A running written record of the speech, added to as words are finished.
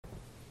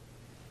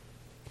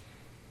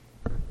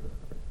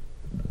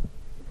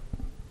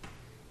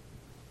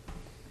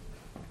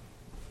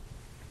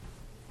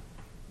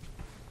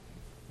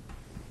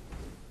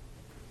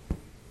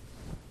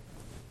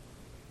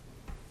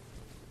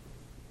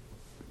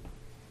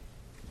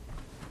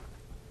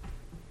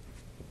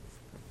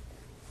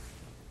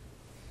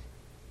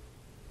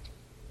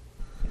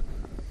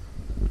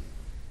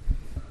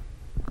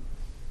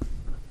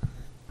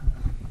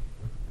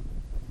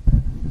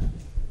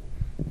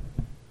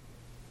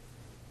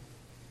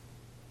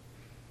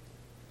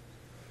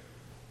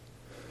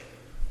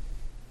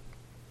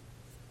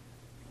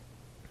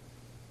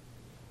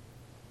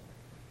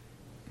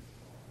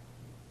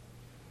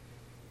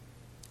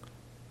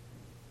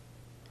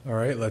All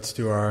right, let's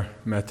do our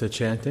metta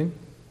chanting.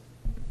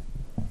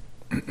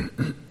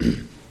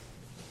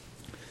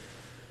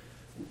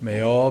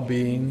 May all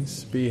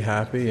beings be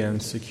happy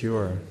and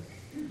secure.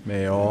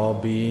 May all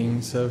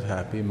beings have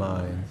happy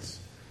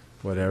minds.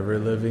 Whatever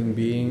living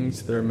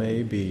beings there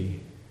may be,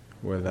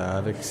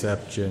 without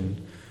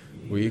exception,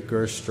 weak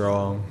or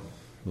strong,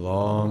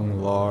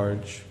 long,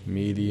 large,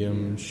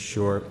 medium,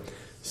 short,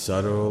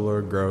 subtle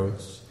or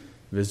gross,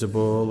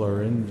 visible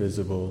or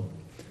invisible,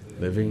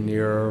 living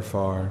near or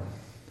far,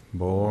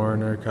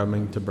 born or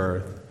coming to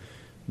birth,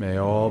 may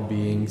all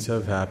beings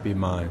have happy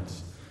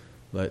minds.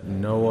 Let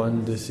no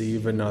one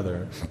deceive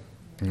another,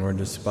 nor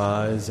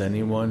despise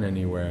anyone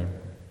anywhere,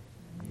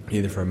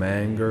 either from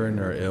anger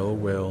nor ill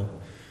will,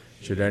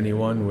 should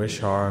anyone wish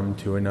harm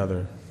to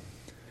another.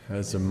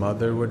 As a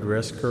mother would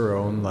risk her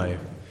own life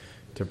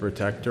to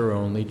protect her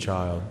only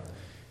child,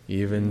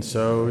 even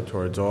so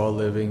towards all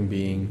living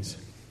beings,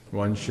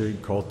 one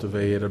should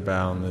cultivate a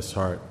boundless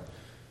heart.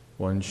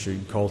 One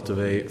should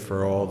cultivate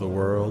for all the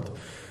world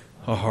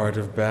a heart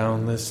of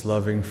boundless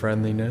loving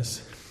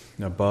friendliness,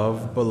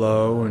 above,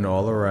 below, and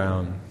all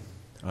around,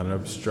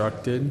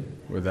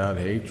 unobstructed, without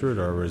hatred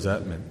or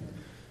resentment.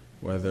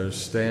 Whether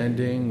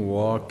standing,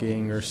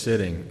 walking, or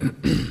sitting,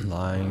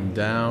 lying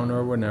down,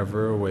 or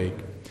whenever awake,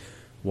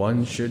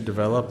 one should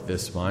develop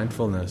this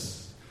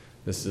mindfulness.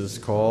 This is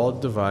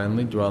called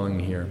divinely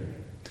dwelling here,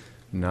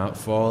 not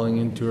falling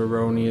into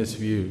erroneous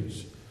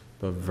views,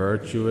 but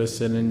virtuous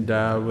and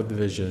endowed with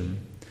vision,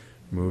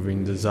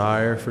 moving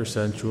desire for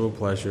sensual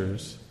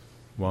pleasures.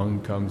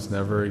 One comes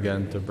never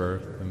again to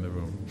birth in the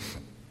womb.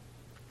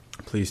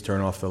 Please turn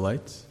off the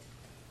lights.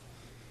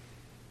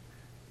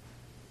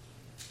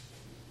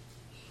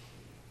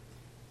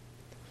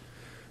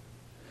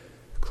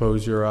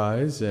 Close your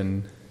eyes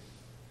and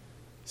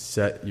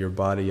set your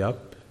body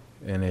up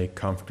in a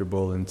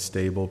comfortable and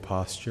stable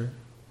posture.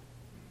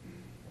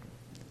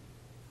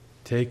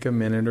 Take a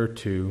minute or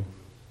two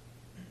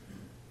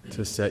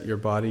to set your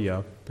body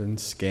up and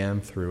scan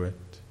through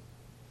it.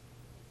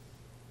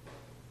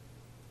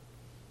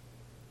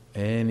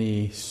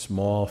 Any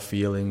small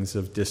feelings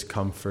of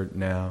discomfort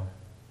now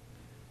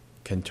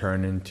can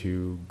turn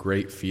into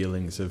great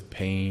feelings of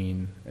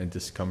pain and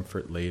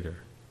discomfort later.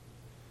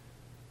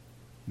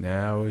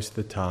 Now is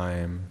the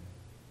time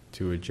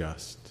to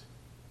adjust.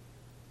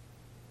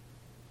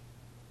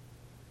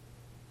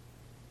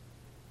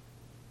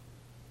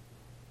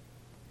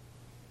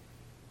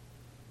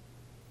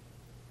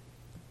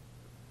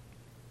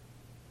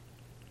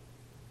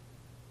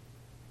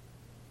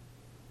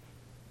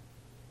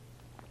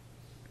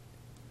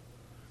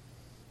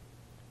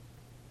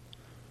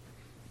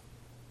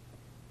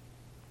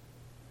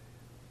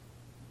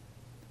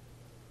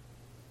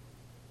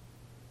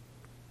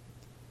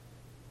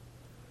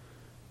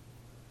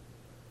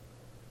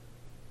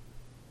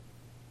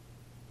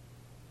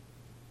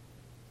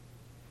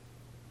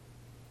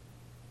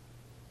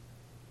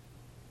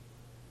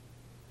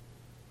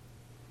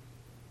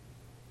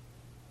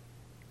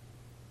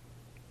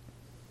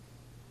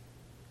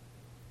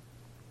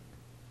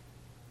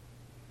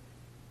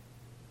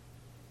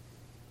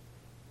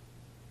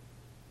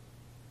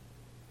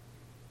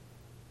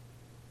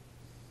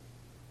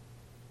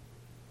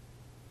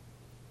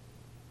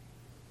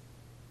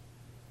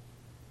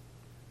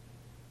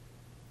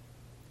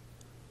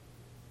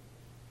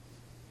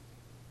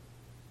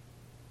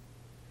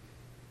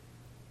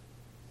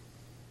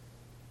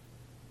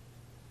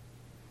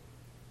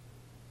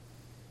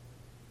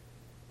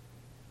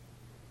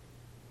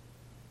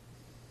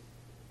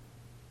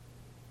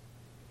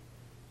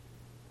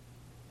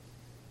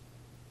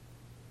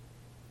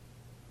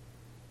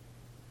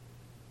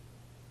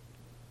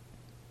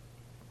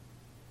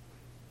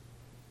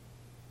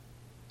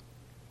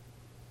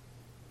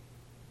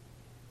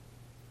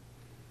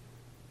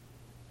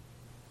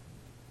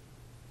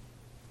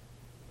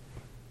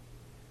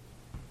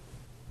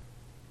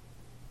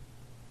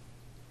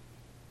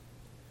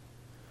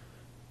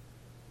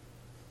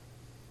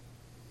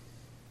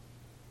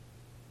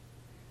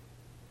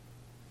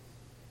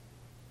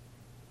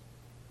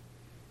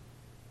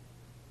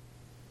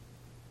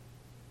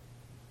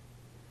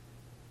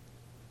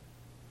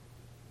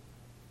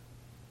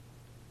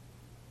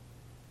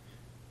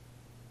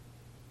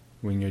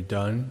 When you're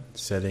done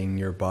setting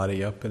your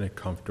body up in a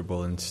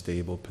comfortable and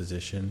stable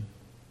position,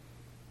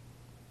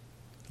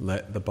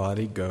 let the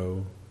body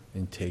go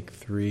and take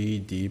 3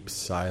 deep,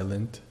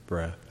 silent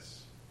breaths.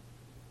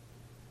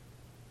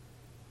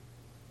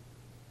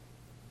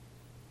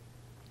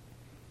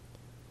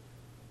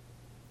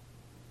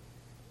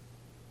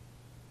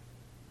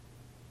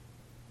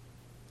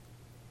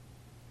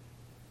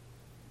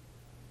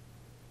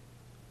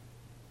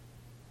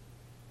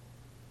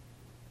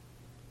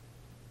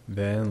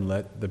 Then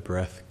let the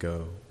breath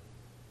go.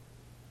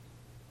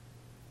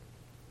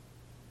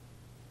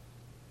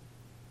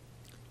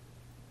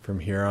 From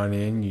here on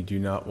in, you do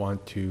not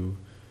want to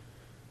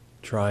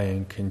try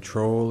and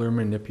control or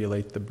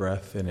manipulate the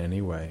breath in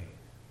any way.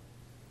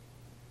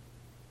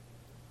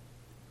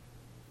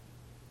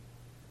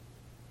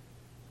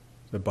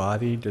 The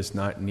body does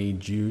not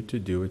need you to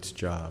do its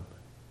job.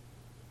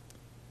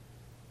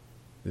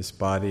 This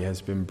body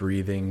has been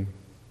breathing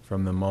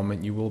from the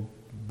moment you were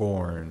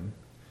born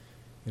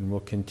and will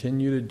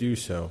continue to do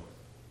so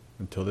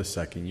until the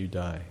second you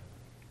die.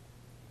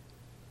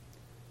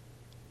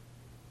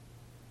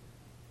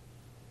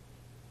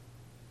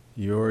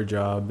 Your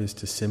job is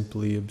to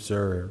simply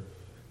observe,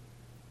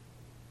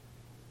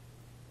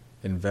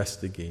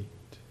 investigate,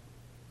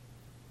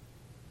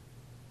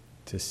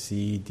 to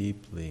see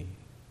deeply.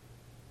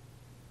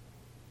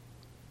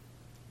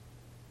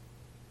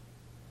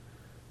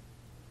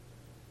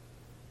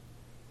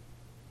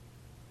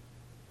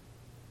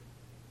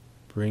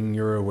 Bring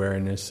your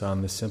awareness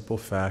on the simple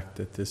fact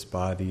that this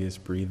body is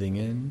breathing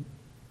in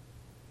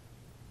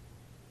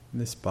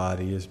and this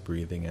body is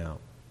breathing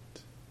out.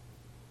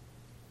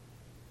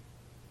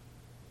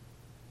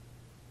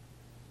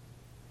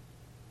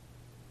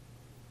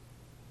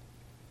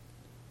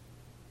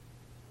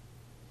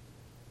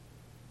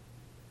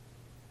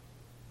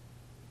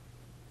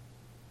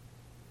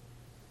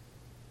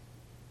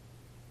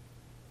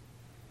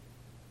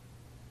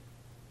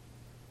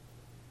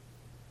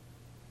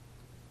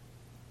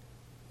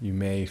 You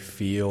may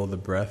feel the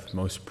breath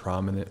most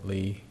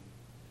prominently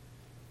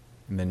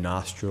in the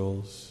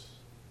nostrils,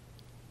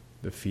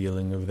 the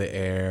feeling of the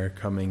air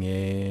coming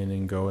in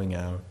and going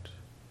out.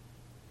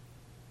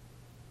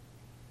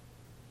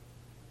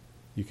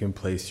 You can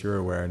place your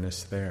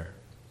awareness there.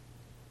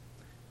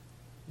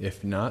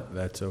 If not,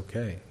 that's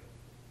okay.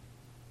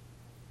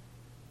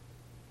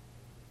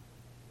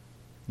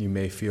 You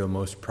may feel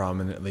most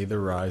prominently the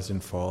rise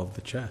and fall of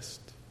the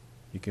chest.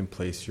 You can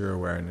place your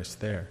awareness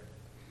there.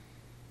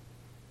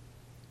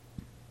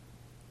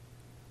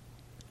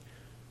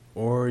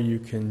 Or you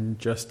can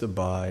just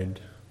abide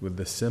with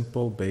the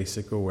simple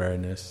basic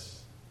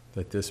awareness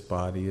that this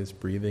body is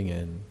breathing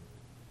in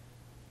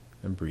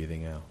and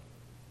breathing out.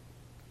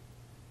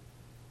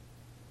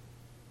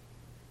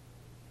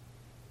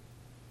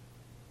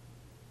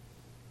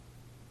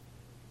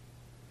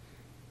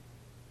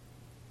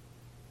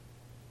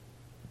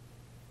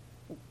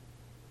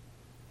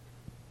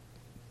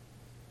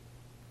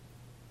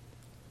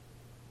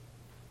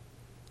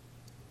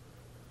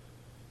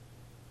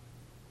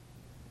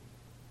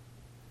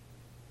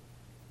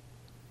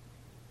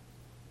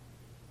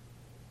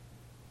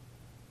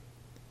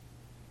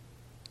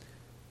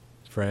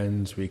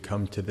 Friends, we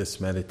come to this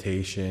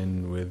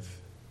meditation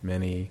with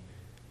many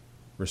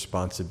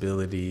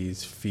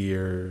responsibilities,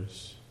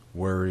 fears,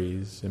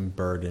 worries, and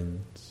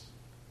burdens.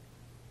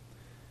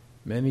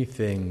 Many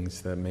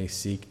things that may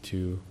seek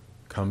to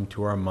come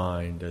to our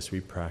mind as we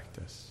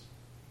practice.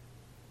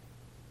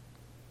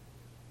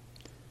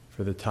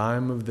 For the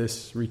time of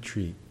this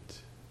retreat,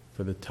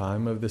 for the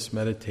time of this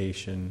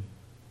meditation,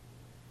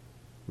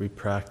 we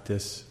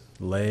practice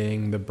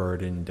laying the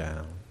burden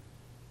down.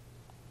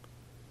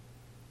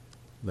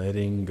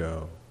 Letting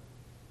go.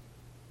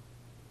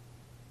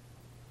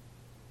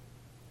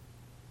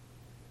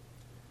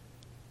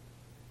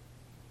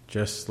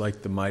 Just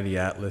like the mighty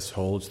Atlas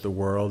holds the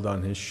world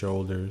on his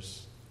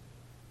shoulders,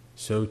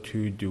 so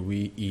too do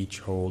we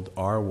each hold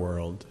our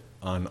world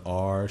on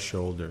our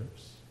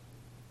shoulders,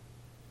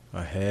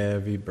 a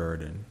heavy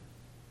burden.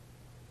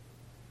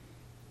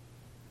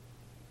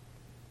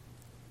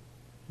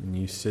 When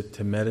you sit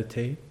to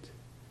meditate,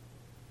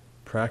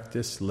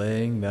 practice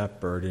laying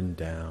that burden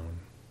down.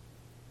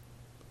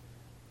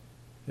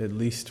 At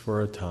least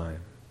for a time,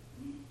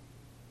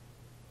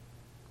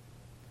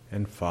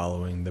 and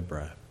following the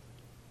breath.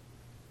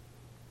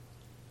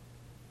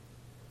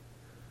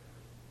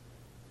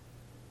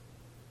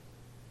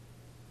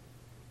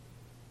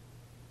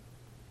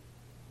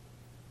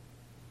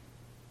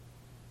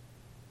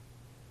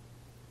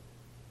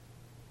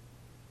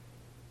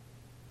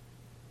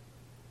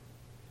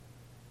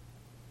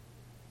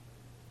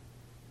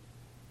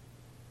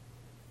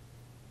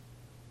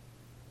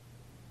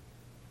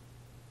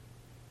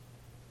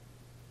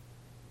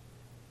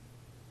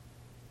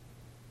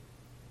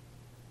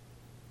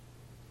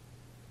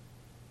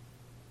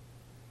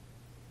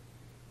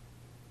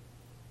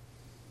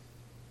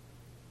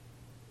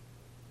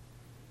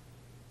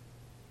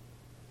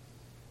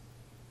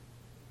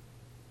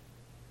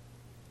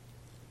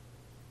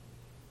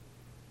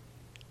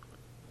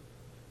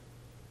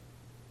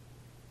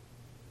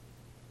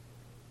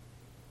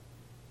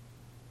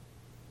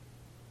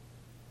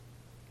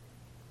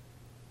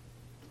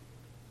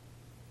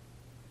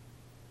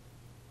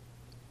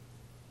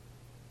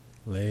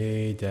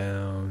 Lay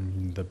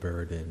down the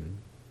burden.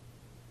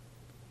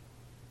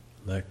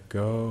 Let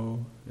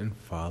go and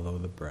follow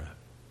the breath.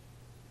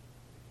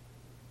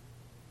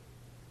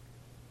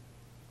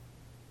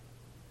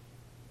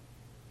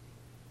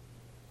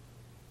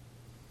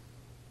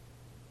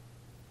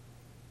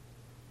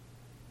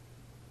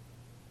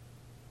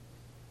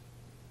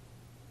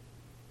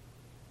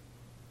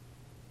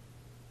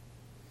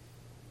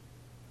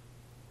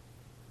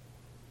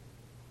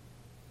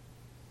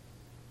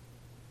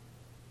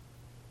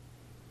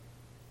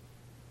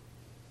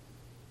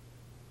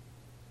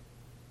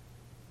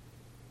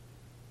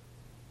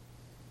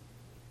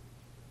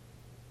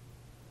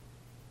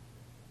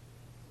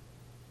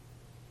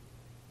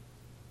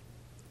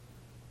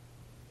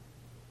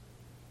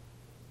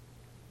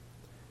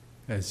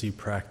 As you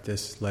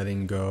practice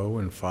letting go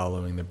and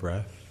following the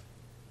breath,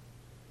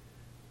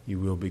 you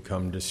will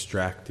become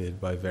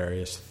distracted by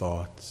various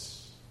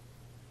thoughts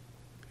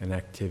and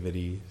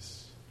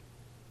activities.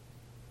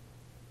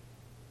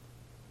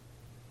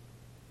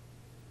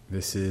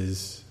 This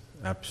is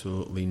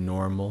absolutely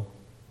normal.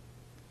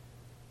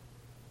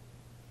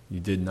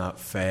 You did not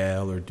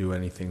fail or do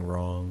anything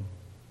wrong.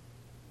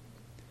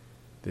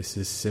 This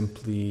is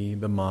simply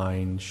the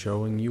mind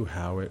showing you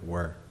how it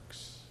works,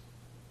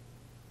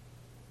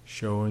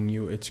 showing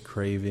you its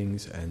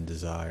cravings and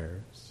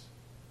desires.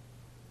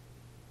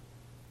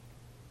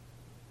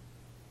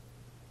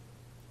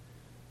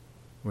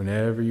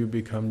 Whenever you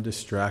become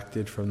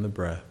distracted from the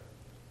breath,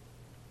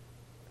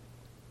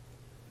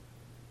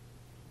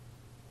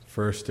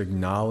 first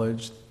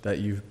acknowledge that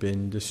you've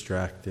been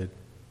distracted.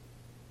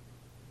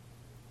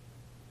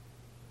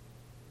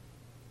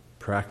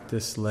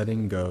 Practice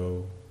letting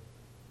go,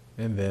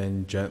 and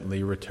then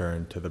gently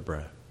return to the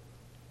breath.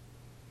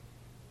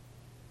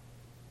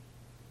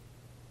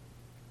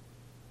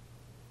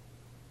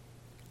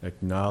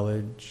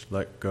 Acknowledge,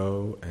 let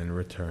go, and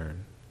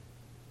return.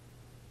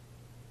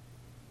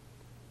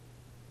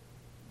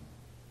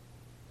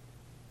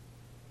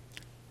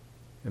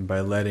 And by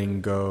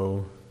letting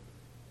go,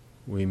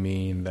 we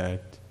mean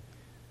that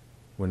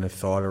when a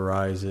thought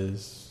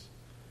arises,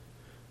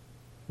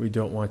 we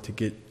don't want to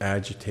get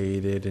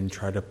agitated and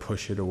try to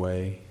push it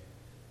away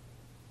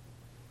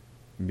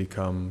and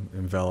become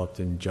enveloped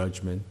in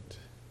judgment.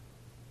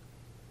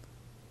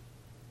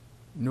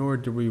 Nor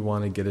do we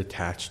want to get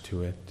attached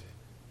to it,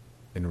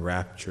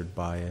 enraptured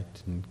by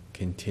it, and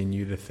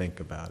continue to think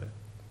about it.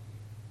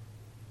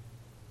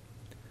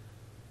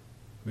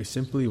 We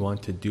simply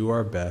want to do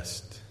our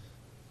best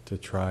to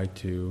try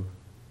to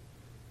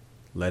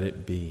let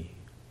it be.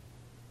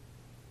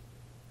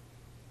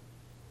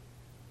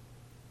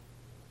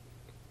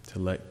 To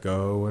let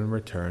go and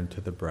return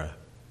to the breath.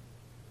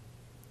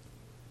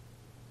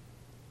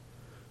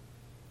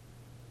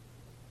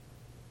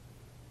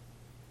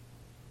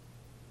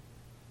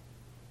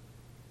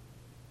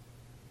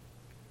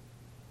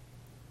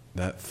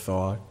 That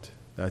thought,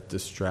 that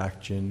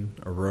distraction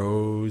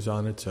arose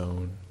on its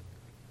own.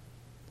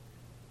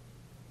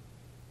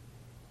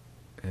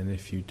 And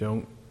if you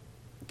don't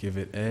give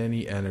it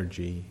any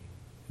energy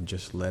and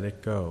just let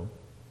it go,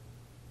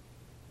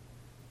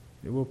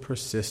 it will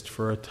persist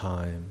for a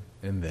time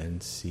and then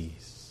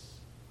cease.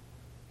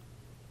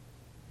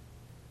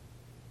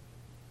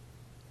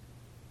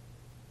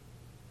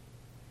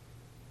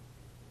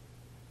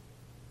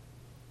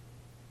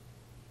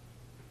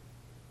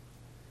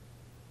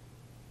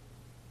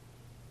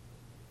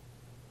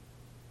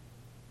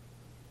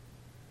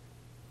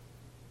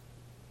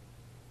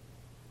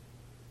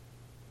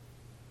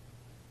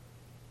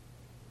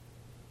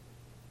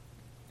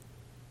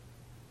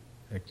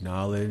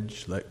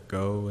 Acknowledge, let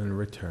go, and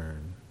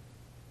return.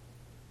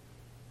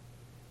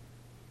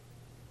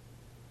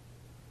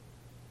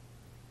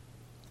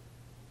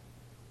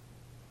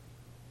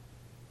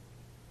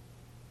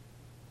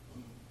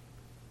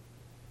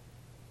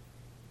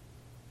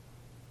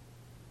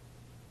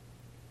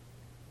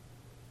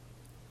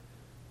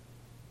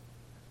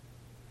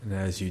 And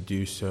as you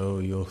do so,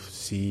 you'll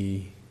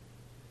see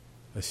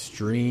a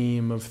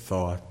stream of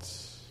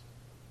thoughts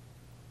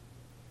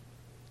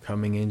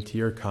coming into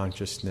your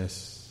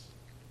consciousness,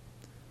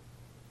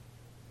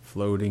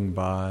 floating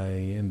by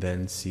and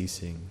then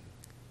ceasing.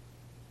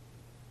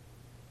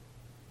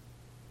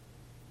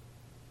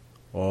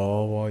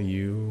 All while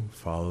you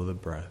follow the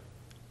breath.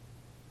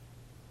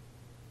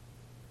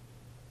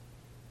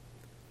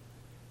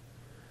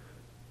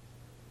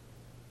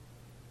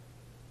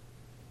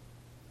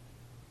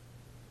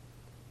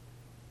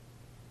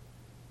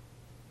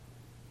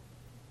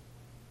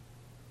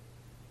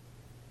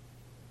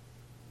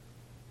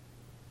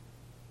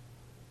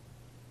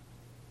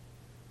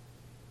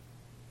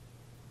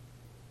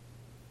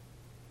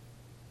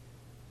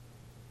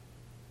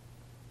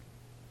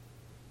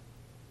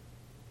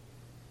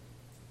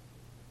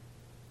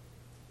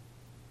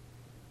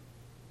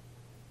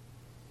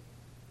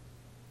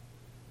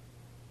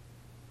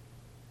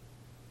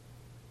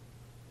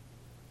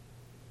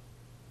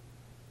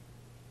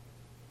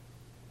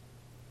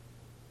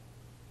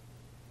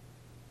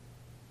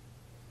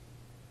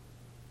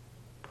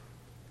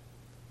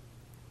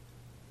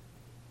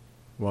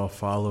 While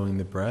following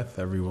the breath,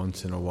 every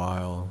once in a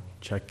while,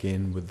 check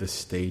in with the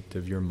state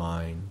of your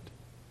mind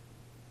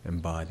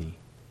and body.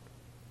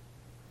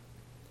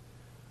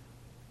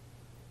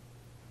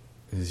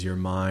 Is your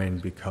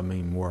mind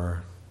becoming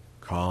more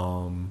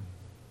calm,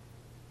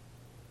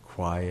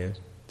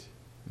 quiet,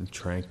 and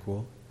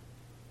tranquil,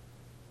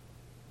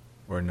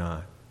 or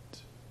not?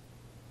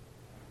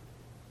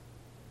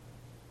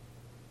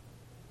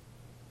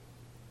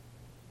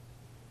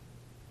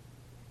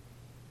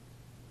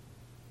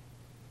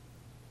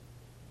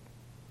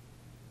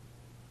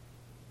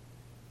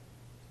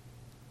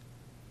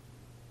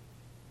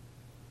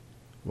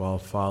 While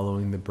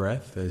following the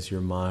breath, as your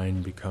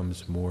mind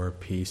becomes more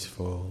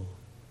peaceful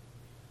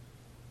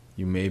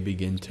you may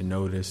begin to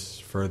notice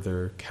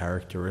further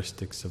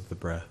characteristics of the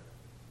breath.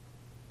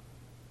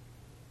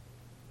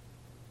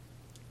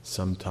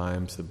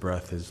 Sometimes the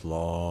breath is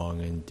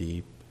long and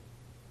deep,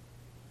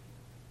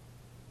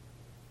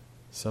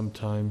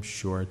 sometimes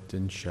short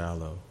and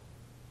shallow.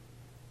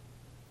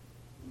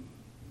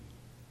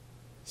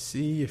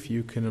 See if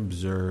you can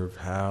observe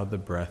how the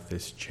breath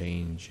is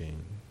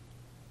changing.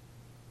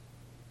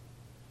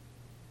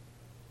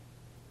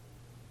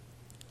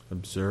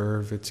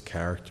 Observe its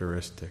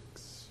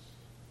characteristics.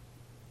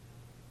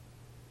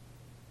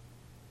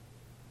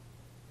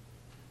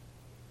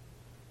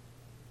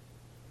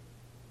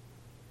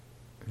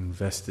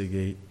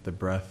 Investigate the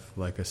breath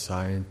like a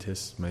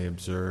scientist may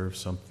observe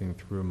something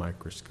through a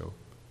microscope.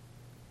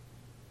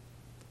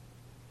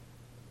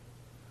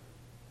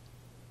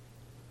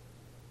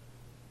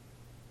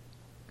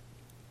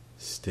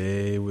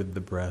 Stay with the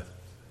breath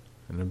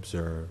and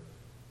observe.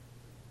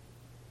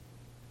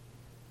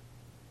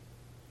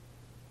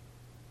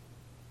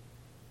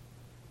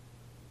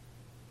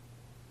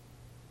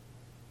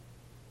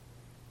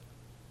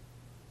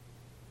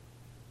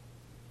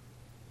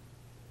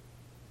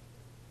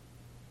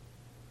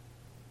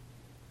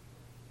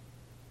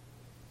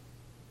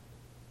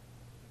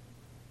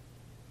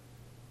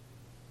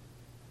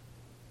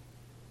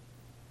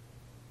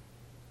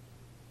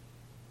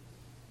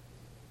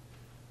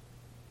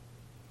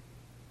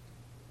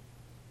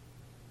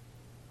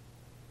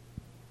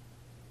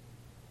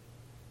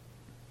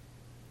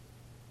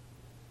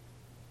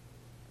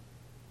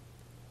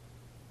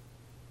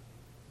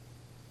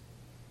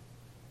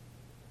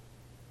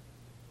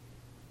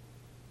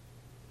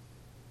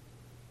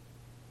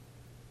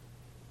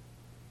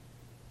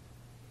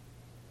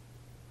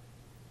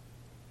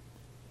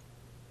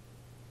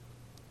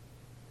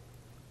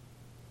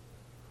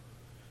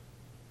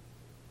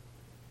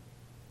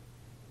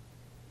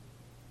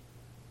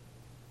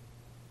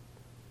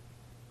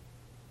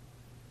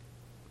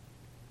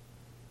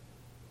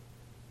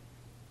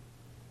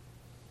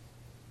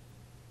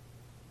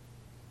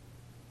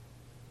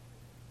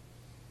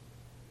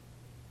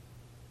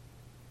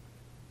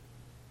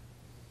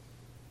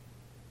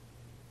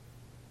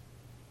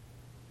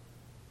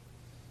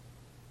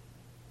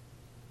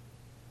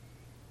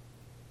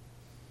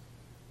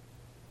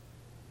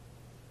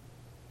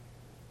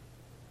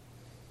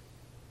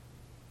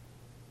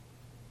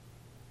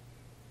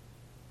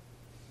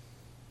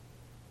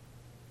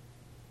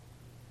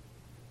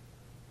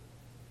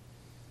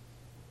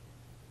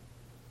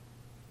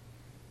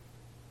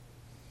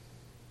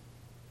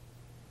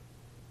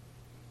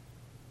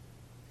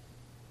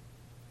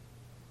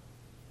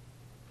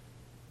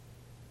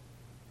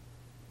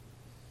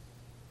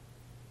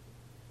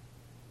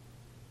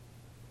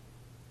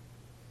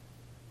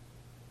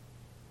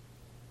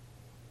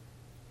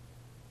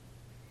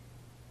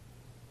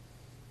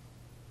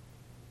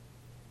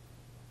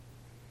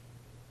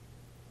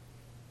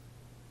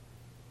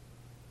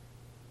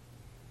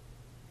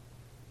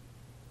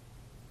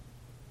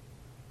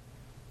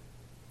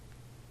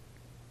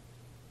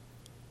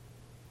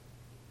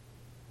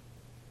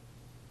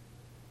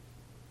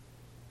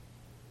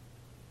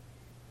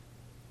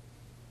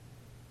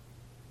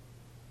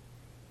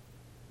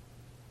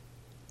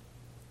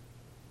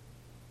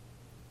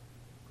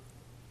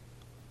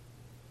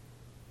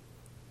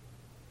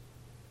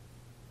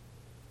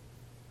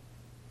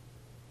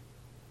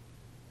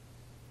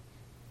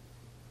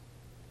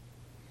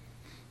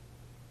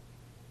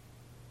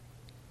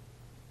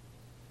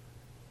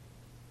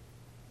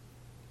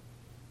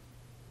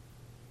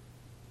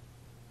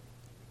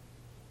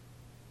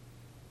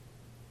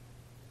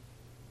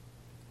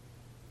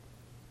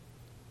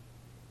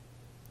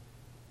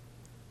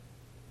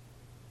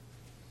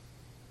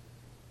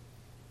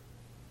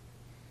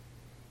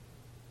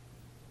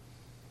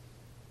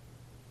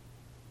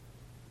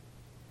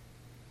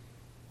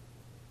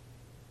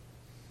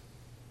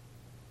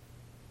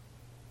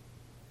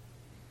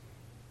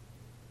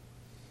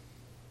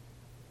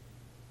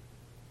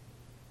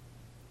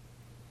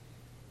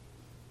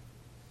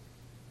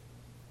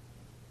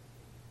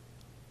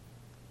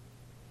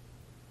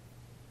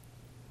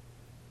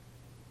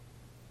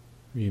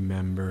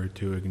 Remember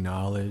to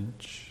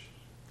acknowledge,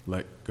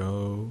 let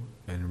go,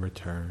 and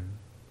return.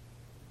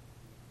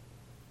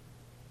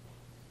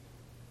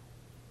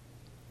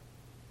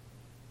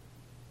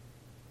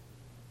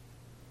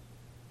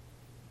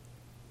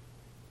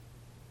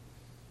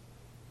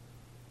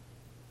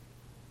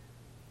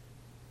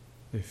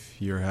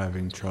 If you're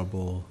having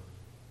trouble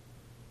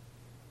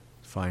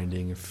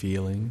finding a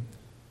feeling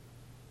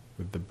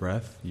with the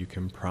breath, you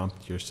can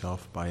prompt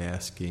yourself by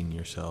asking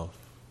yourself,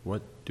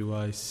 what do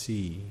I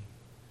see?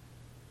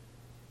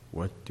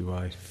 What do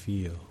I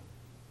feel?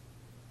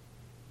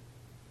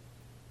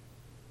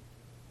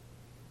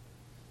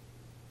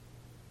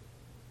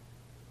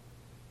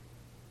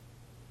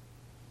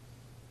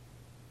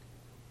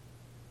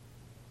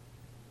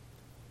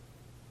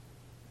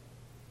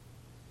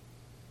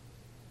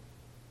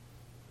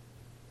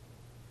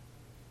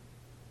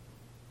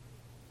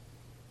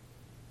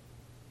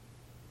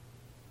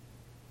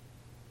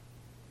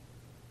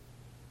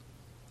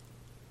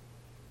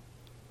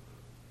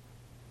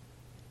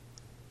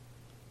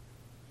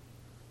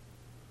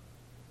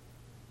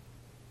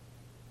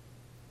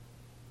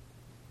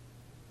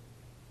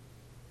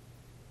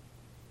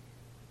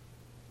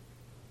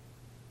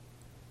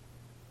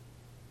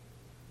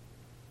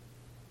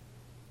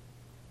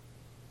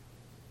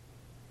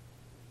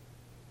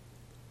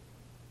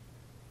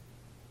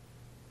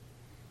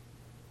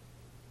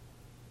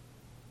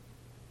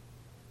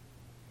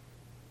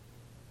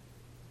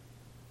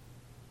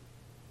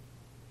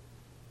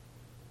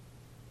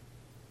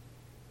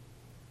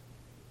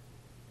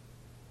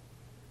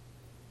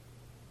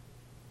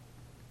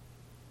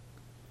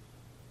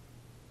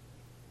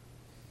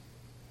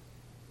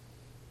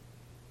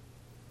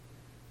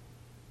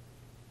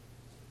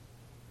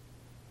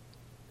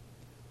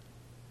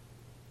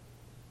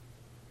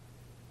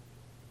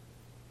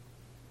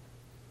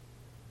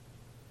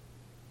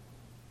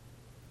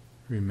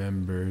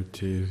 Remember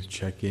to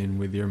check in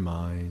with your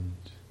mind.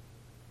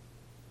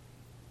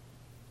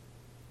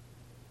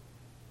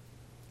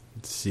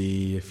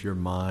 See if your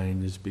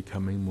mind is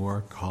becoming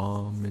more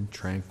calm and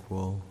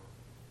tranquil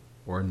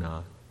or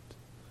not.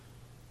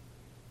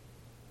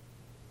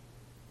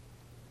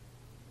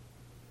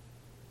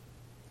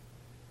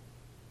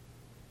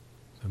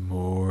 The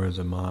more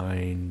the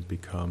mind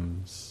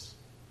becomes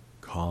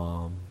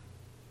calm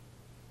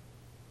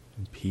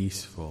and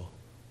peaceful,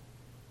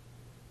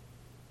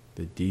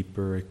 the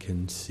deeper it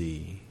can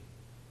see.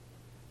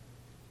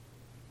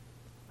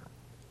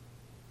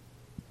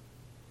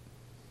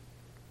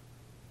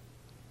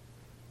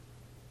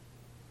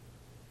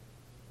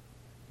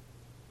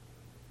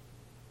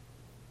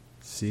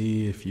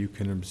 See if you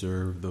can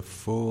observe the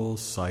full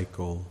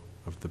cycle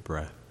of the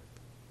breath.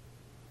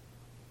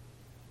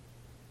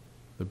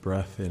 The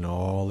breath in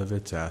all of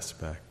its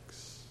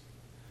aspects.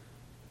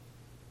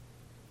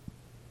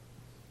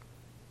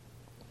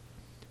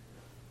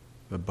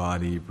 The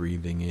body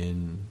breathing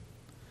in,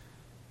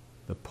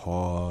 the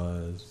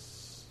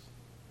pause.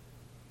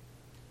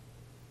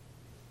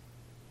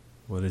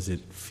 What does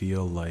it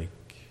feel like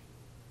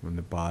when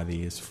the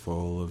body is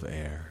full of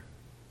air?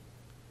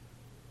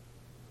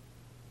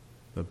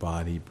 The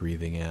body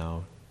breathing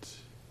out,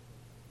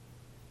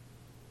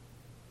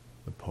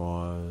 the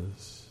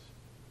pause.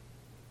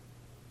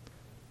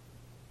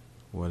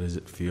 What does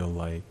it feel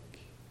like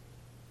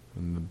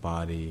when the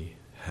body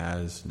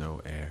has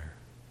no air?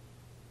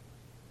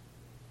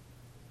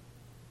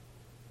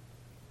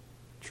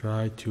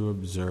 Try to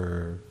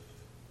observe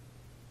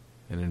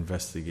and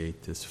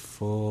investigate this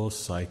full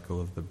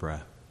cycle of the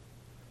breath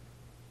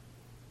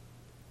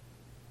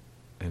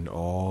and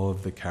all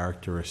of the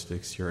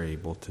characteristics you're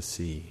able to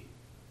see.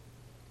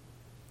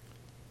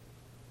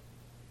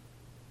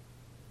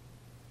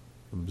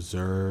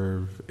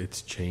 Observe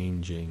its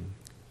changing.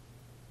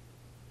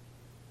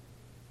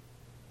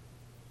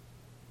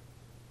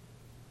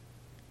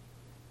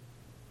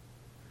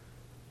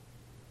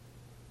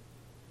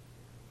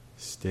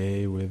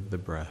 Stay with the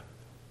breath.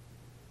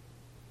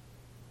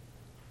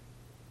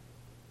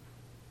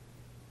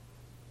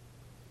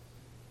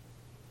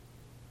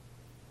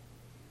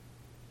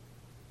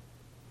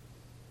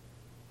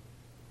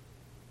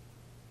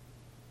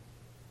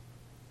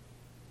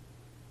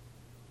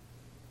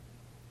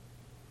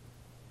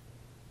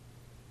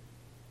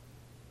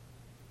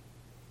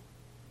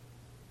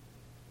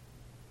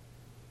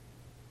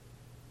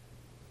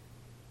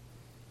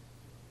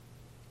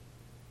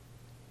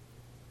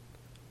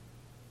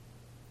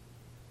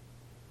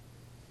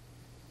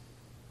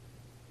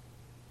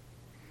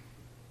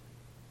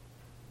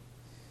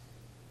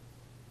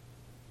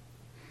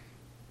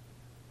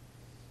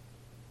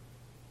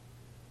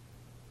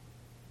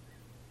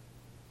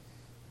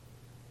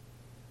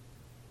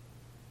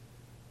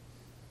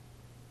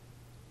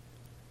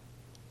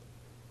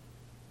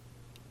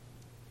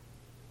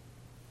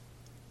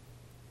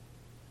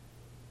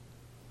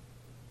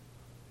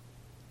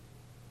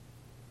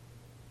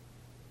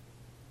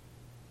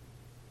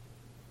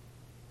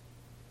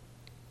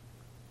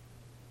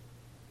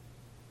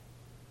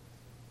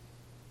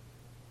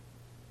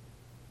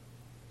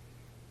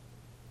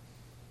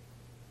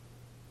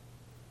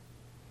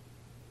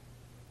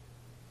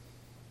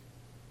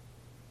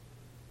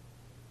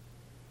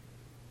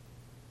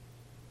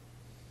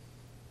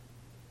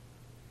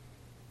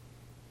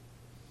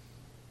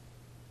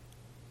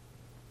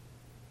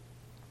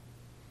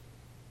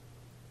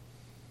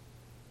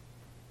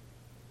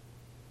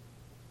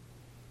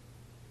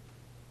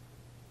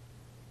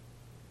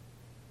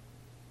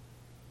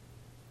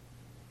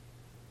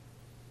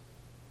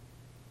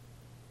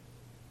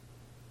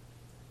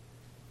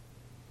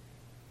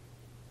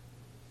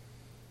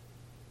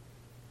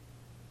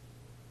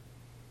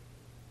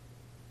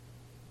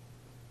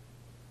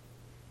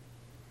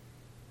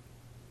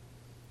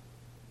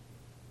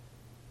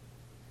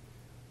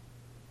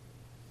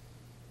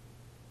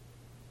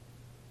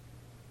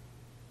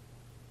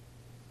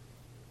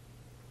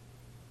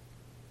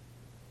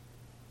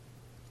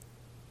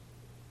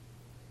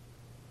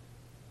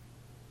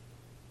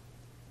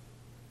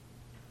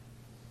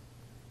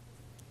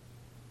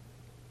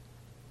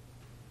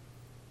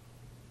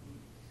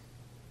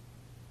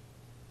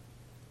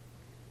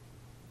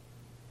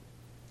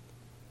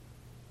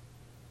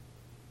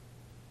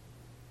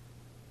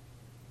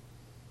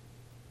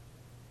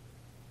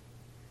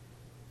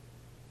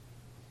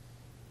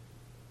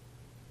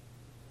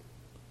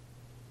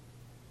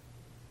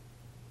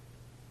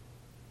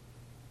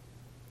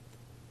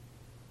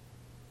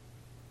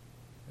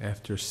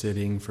 After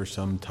sitting for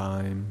some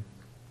time,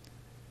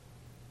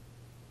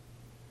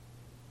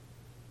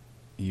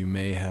 you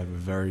may have a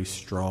very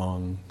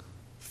strong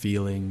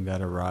feeling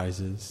that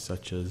arises,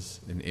 such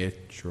as an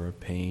itch or a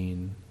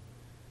pain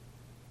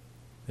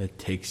that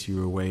takes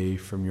you away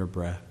from your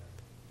breath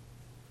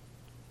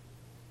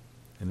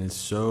and is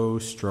so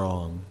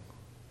strong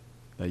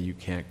that you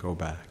can't go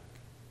back.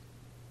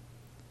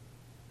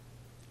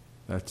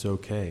 That's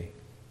okay.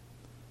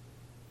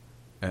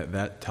 At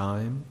that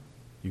time,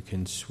 you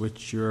can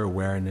switch your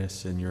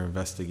awareness and your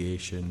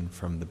investigation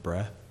from the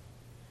breath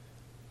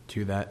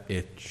to that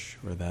itch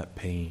or that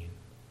pain.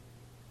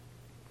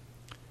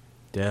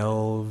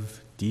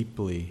 Delve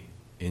deeply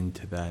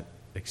into that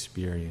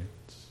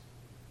experience.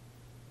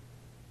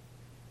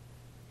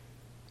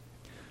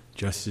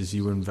 Just as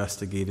you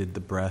investigated the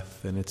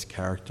breath and its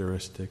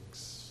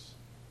characteristics,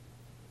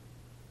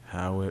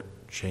 how it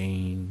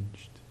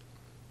changed,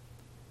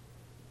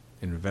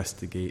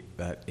 investigate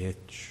that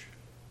itch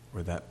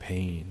or that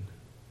pain.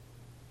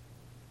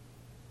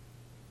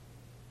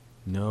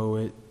 Know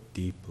it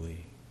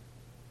deeply.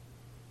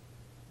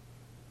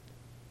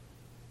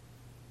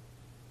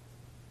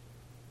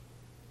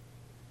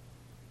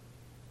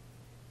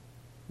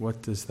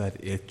 What does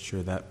that itch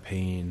or that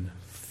pain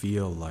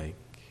feel like?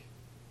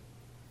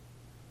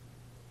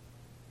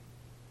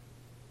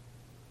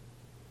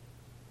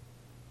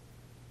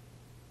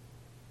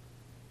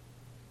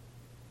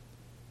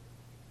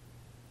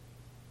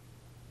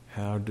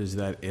 How does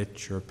that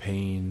itch or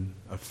pain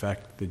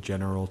affect the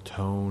general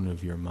tone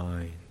of your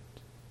mind?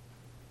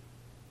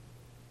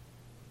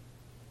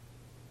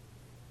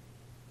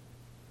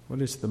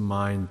 What is the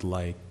mind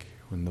like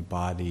when the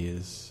body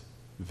is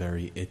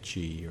very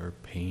itchy or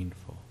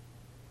painful?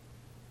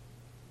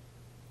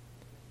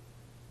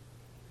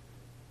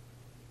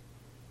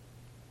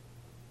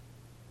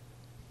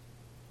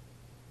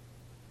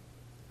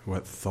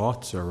 What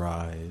thoughts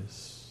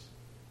arise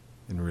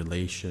in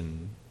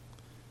relation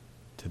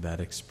to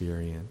that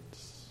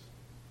experience?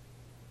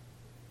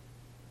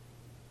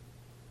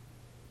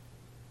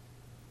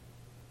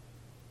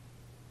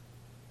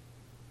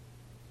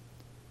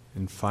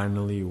 And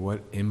finally,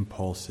 what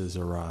impulses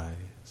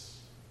arise?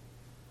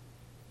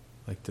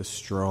 Like the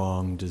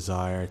strong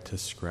desire to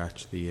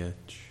scratch the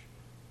itch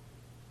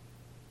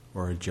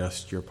or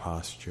adjust your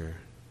posture.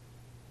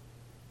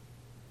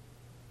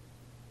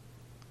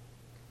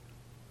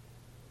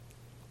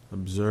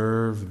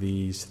 Observe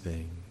these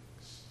things.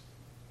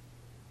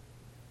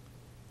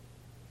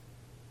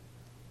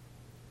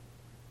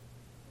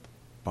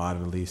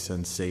 Bodily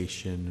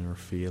sensation or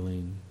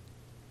feeling,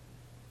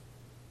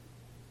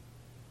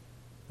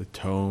 the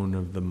tone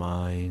of the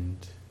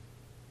mind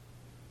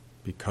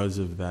because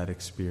of that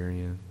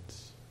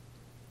experience,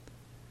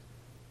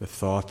 the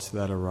thoughts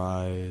that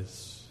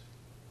arise,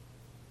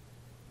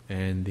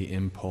 and the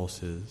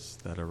impulses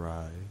that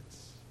arise.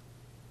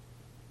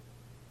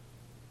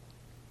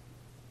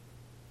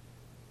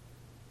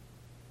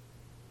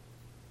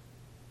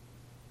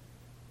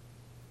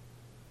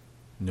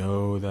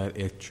 Know that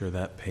itch or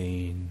that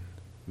pain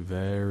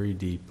very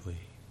deeply,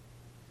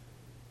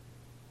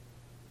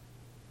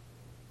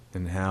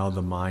 and how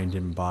the mind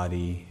and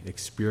body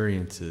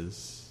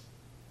experiences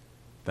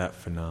that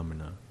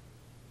phenomena.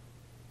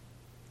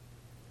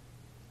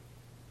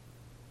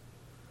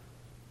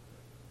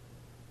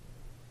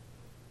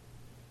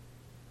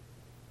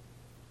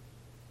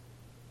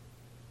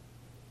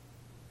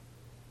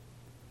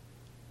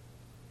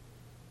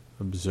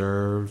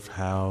 Observe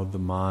how the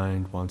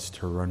mind wants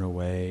to run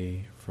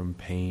away from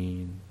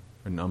pain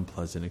and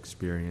unpleasant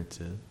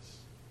experiences.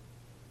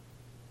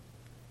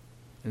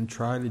 And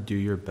try to do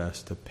your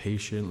best to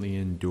patiently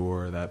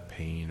endure that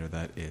pain or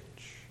that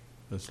itch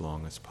as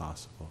long as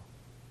possible.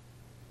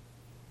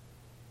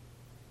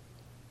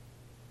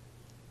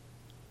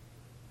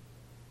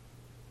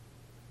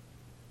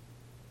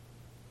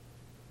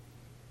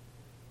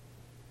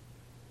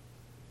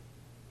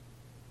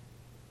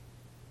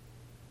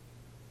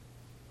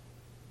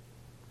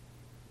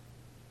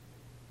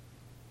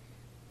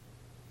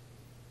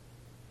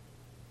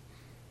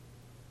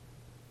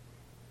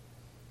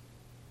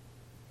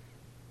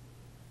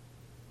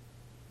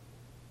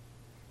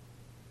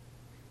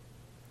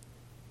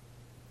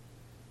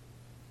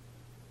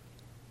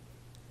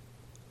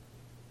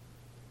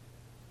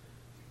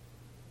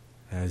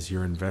 As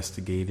you're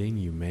investigating,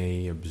 you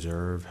may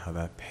observe how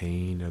that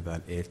pain or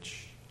that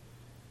itch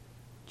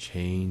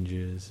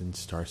changes and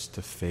starts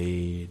to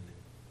fade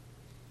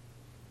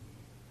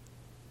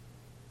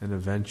and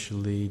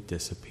eventually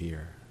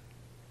disappear.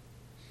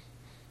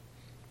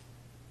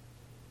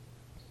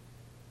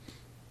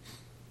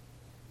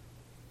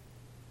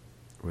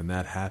 When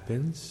that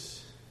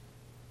happens,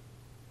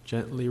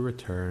 gently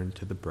return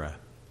to the breath.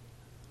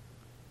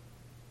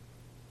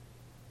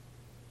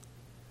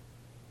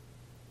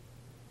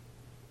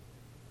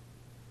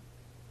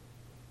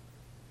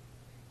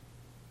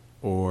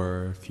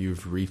 Or if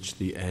you've reached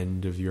the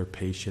end of your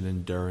patient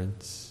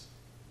endurance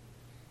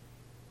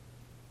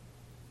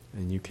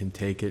and you can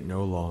take it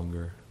no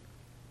longer,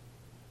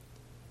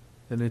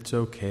 then it's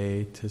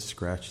okay to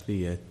scratch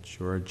the itch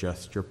or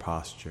adjust your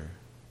posture.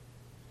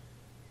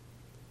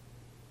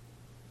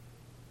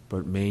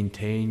 But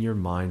maintain your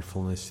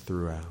mindfulness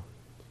throughout.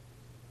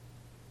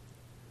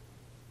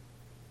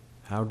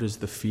 How does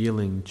the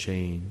feeling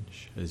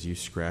change as you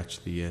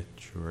scratch the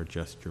itch or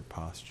adjust your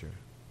posture?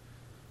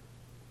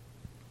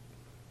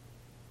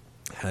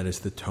 How does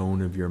the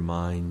tone of your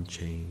mind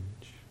change?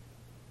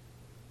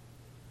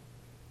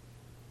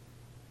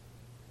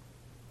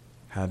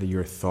 How do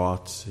your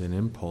thoughts and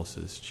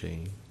impulses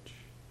change?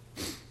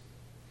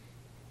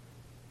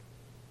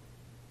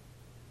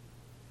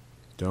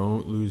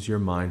 Don't lose your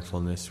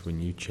mindfulness when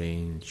you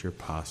change your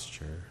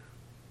posture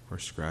or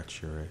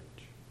scratch your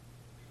itch.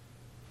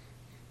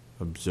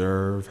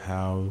 Observe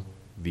how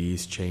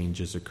these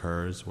changes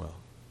occur as well.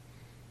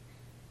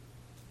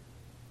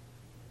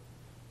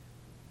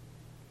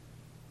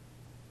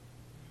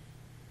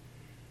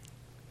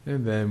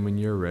 And then when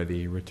you're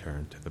ready,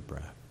 return to the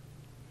breath.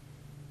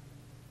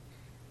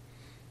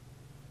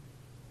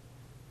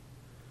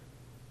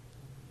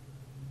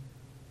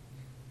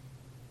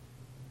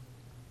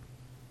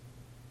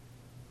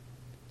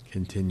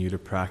 Continue to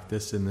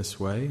practice in this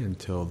way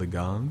until the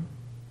gong,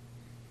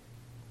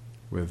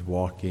 with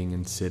walking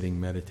and sitting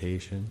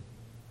meditation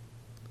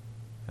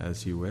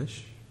as you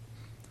wish.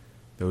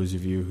 Those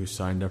of you who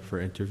signed up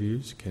for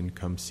interviews can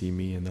come see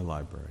me in the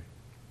library.